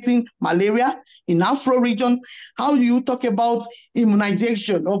eradicating malaria in Afro region? How do you talk about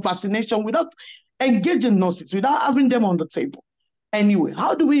immunization or vaccination without engaging nurses, without having them on the table? Anyway,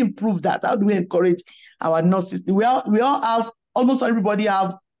 how do we improve that? How do we encourage our nurses? We all have, almost everybody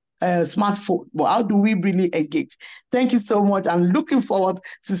have a smartphone, but how do we really engage? Thank you so much. I'm looking forward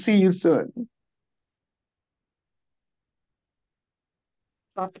to see you soon.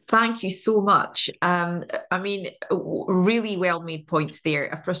 Thank you so much. I mean, really well made points there.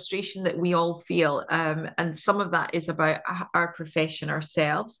 A frustration that we all feel, and some of that is about our profession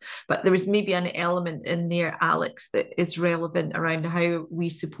ourselves. But there is maybe an element in there, Alex, that is relevant around how we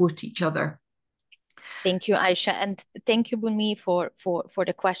support each other. Thank you, Aisha, and thank you, Bunmi, for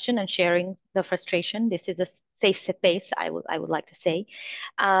the question and sharing the frustration. This is a safe space, I would like to say.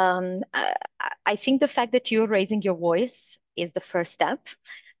 I think the fact that you're raising your voice is the first step,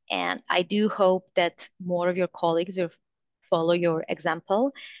 and I do hope that more of your colleagues will follow your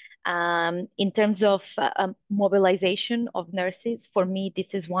example. In terms of mobilization of nurses, for me,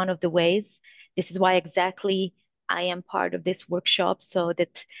 this is one of the ways. This is why exactly I am part of this workshop, so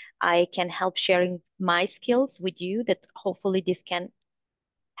that I can help sharing my skills with you, that hopefully this can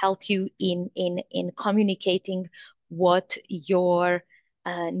help you in communicating what your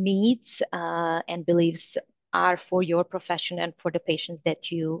needs and beliefs are for your profession and for the patients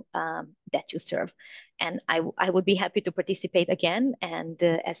that you serve. And I would be happy to participate again. And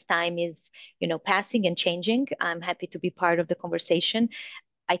as time is passing and changing, I'm happy to be part of the conversation.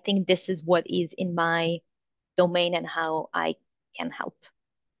 I think this is what is in my domain and how I can help.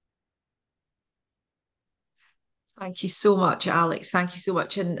 Thank you so much, Alex. Thank you so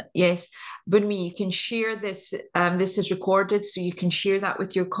much. And yes, Bunmi, you can share this. This is recorded, so you can share that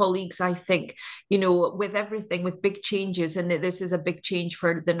with your colleagues. I think, with everything, with big changes, and this is a big change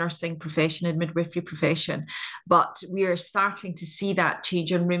for the nursing profession and midwifery profession, but we are starting to see that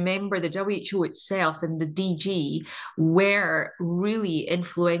change. And remember, the WHO itself and the DG were really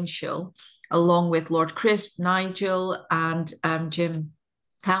influential, along with Lord Crisp, Nigel, and Jim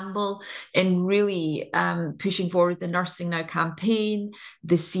Campbell, in really pushing forward the Nursing Now campaign,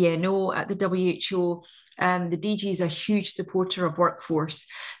 the CNO at the WHO. The DG is a huge supporter of workforce,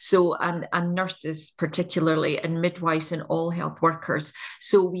 so and nurses particularly, and midwives and all health workers.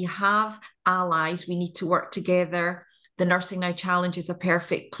 So we have allies. We need to work together. The Nursing Now Challenge is a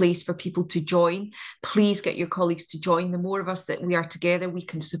perfect place for people to join. Please get your colleagues to join. The more of us that we are together, we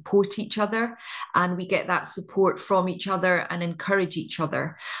can support each other, and we get that support from each other and encourage each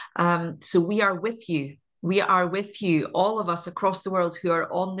other. So we are with you. We are with you. All of us across the world who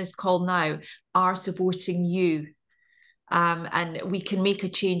are on this call now are supporting you. And we can make a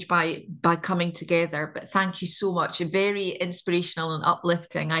change by coming together. But thank you so much. Very inspirational and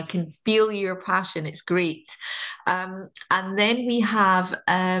uplifting. I can feel your passion. It's great. And then we have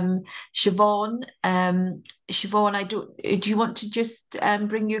Siobhan. Siobhan, do you want to just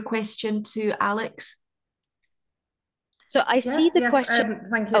bring your question to Alex? So I see the question.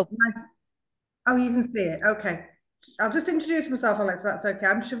 Thank you. Oh, you can see it. Okay. I'll just introduce myself, Alex, if that's okay.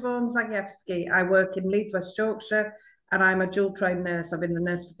 I'm Siobhan Zagievsky. I work in Leeds, West Yorkshire. and I'm a dual trained nurse. I've been a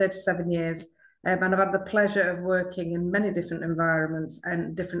nurse for 37 years, and I've had the pleasure of working in many different environments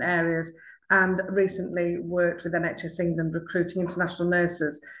and different areas, and recently worked with NHS England recruiting international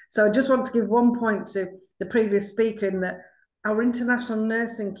nurses. So I just want to give one point to the previous speaker in that our international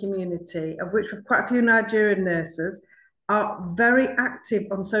nursing community, of which we've quite a few Nigerian nurses, are very active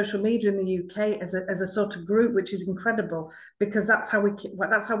on social media in the UK as a sort of group, which is incredible, because that's how we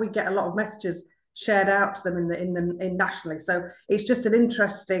get a lot of messages shared out to them in nationally. So it's just an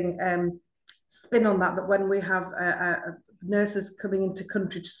interesting spin on that when we have nurses coming into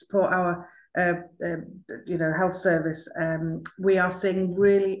country to support our health service, we are seeing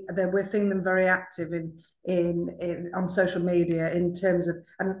we're seeing them very active in on social media in terms of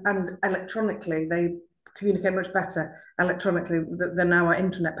and electronically they communicate much better electronically than our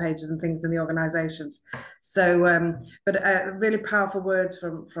internet pages and things in the organisations. So, but really powerful words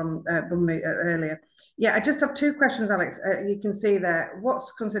from Bunmi earlier. Yeah, I just have two questions, Alex. You can see there,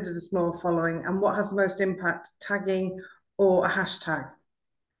 what's considered a small following and what has the most impact, tagging or a hashtag?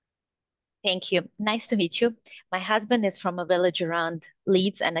 Thank you. Nice to meet you. My husband is from a village around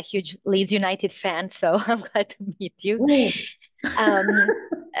Leeds and a huge Leeds United fan, so I'm glad to meet you.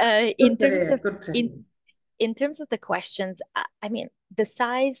 In terms of in terms of the questions, I mean, the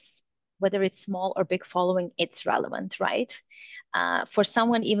size, whether it's small or big following, it's relevant, right? For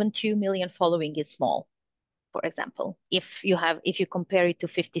someone, even 2 million following is small, for example, if you compare it to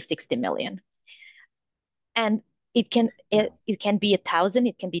 50, 60 million. And it can be 1,000,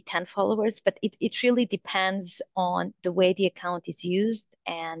 it can be 10 followers, but it really depends on the way the account is used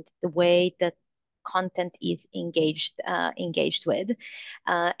and the way that content is engaged with,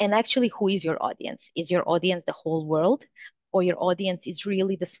 and actually, who is your audience? Is your audience the whole world, or your audience is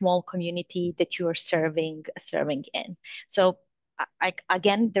really the small community that you are serving in? So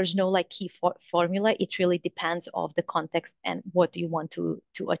again, there's no like key formula. It really depends of the context and what you want to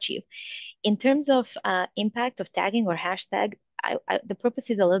achieve. In terms of impact of tagging or hashtag, the purpose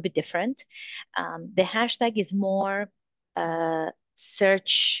is a little bit different. The hashtag is more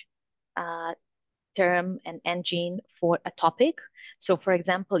search term and engine for a topic. So for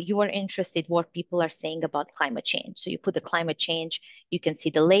example, you are interested what people are saying about climate change. So you put the climate change, you can see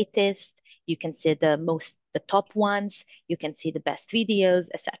the latest, you can see the top ones, you can see the best videos,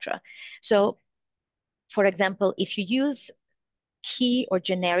 etc. So for example, if you use key or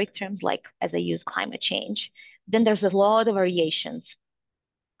generic terms like as I use climate change, then there's a lot of variations.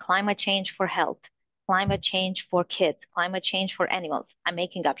 Climate change for health, climate change for kids, climate change for animals. I'm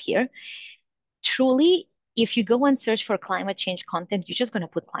making up here. Truly, if you go and search for climate change content, you're just going to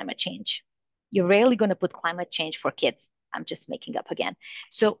put climate change. You're rarely going to put climate change for kids. I'm just making up again.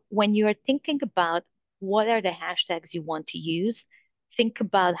 So when you're thinking about what are the hashtags you want to use, think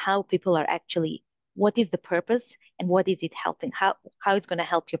about how people are actually, what is the purpose and what is it helping, how it's going to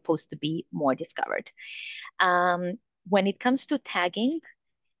help your post to be more discovered. When it comes to tagging,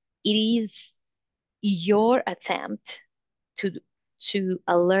 it is your attempt to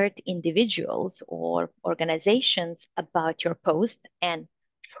alert individuals or organizations about your post, and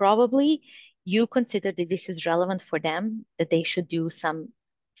probably you consider that this is relevant for them, that they should do some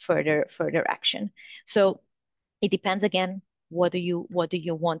further action. So it depends again, what do you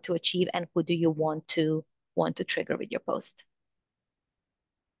want to achieve and who do you want to trigger with your post.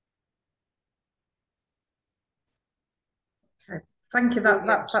 Okay, thank you.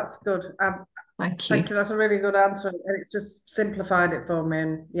 That's good. Thank you. Thank you. That's a really good answer, and it's just simplified it for me.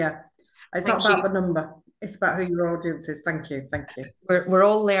 And yeah, it's not about the number; it's about who your audience is. Thank you. Thank you. We're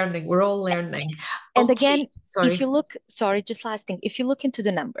all learning. We're all learning. And okay, again, sorry. If you look, just last thing, if you look into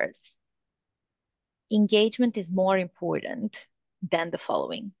the numbers, engagement is more important than the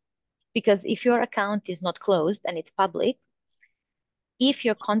following, because if your account is not closed and it's public, if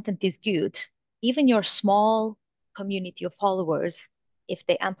your content is good, even your small community of followers, if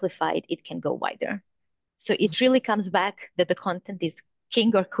they amplify it, it can go wider. So it really comes back that the content is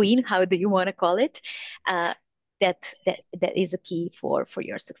king or queen, how do you want to call it? That is a key for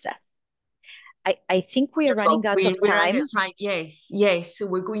your success. I think we are running out of time. We're running out of time. Yes. So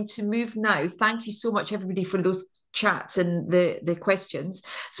we're going to move now. Thank you so much, everybody, for those chats and the questions.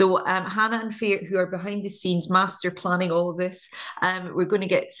 So Hannah and Faye, who are behind the scenes master planning all of this, we're going to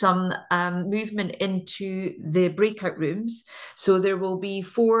get some movement into the breakout rooms. So there will be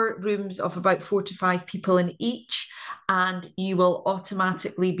 4 rooms of about 4 to 5 people in each, and you will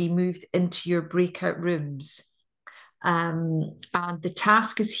automatically be moved into your breakout rooms. And the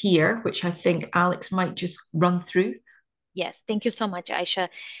task is here, which I think Alex might just run through. Yes, thank you so much, Aisha.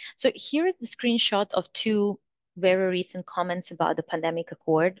 So here is the screenshot of 2 very recent comments about the pandemic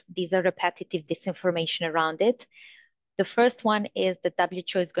accord. These are repetitive disinformation around it. The first one is that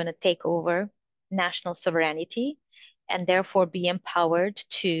WHO is going to take over national sovereignty and therefore be empowered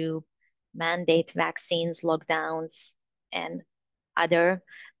to mandate vaccines, lockdowns, and other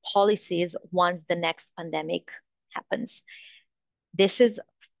policies once the next pandemic happens. This is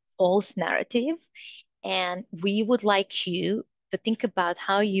false narrative, and we would like you to think about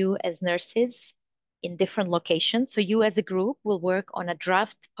how you as nurses in different locations, so you as a group will work on a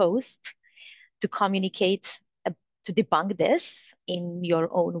draft post to communicate, to debunk this in your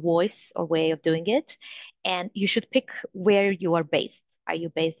own voice or way of doing it. And you should pick where you are based. Are you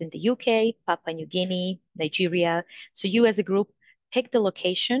based in the UK, Papua New Guinea, Nigeria? So you as a group pick the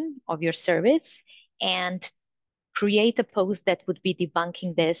location of your service and create a post that would be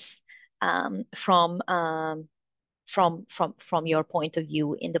debunking this from your point of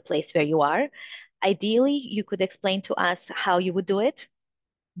view in the place where you are. Ideally, you could explain to us how you would do it,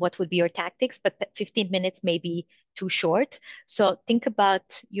 what would be your tactics, but 15 minutes may be too short. So think about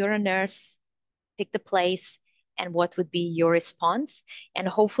you're a nurse, pick the place, and what would be your response. And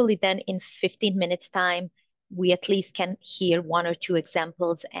hopefully then in 15 minutes time, we at least can hear one or two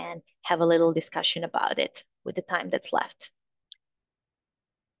examples and have a little discussion about it with the time that's left.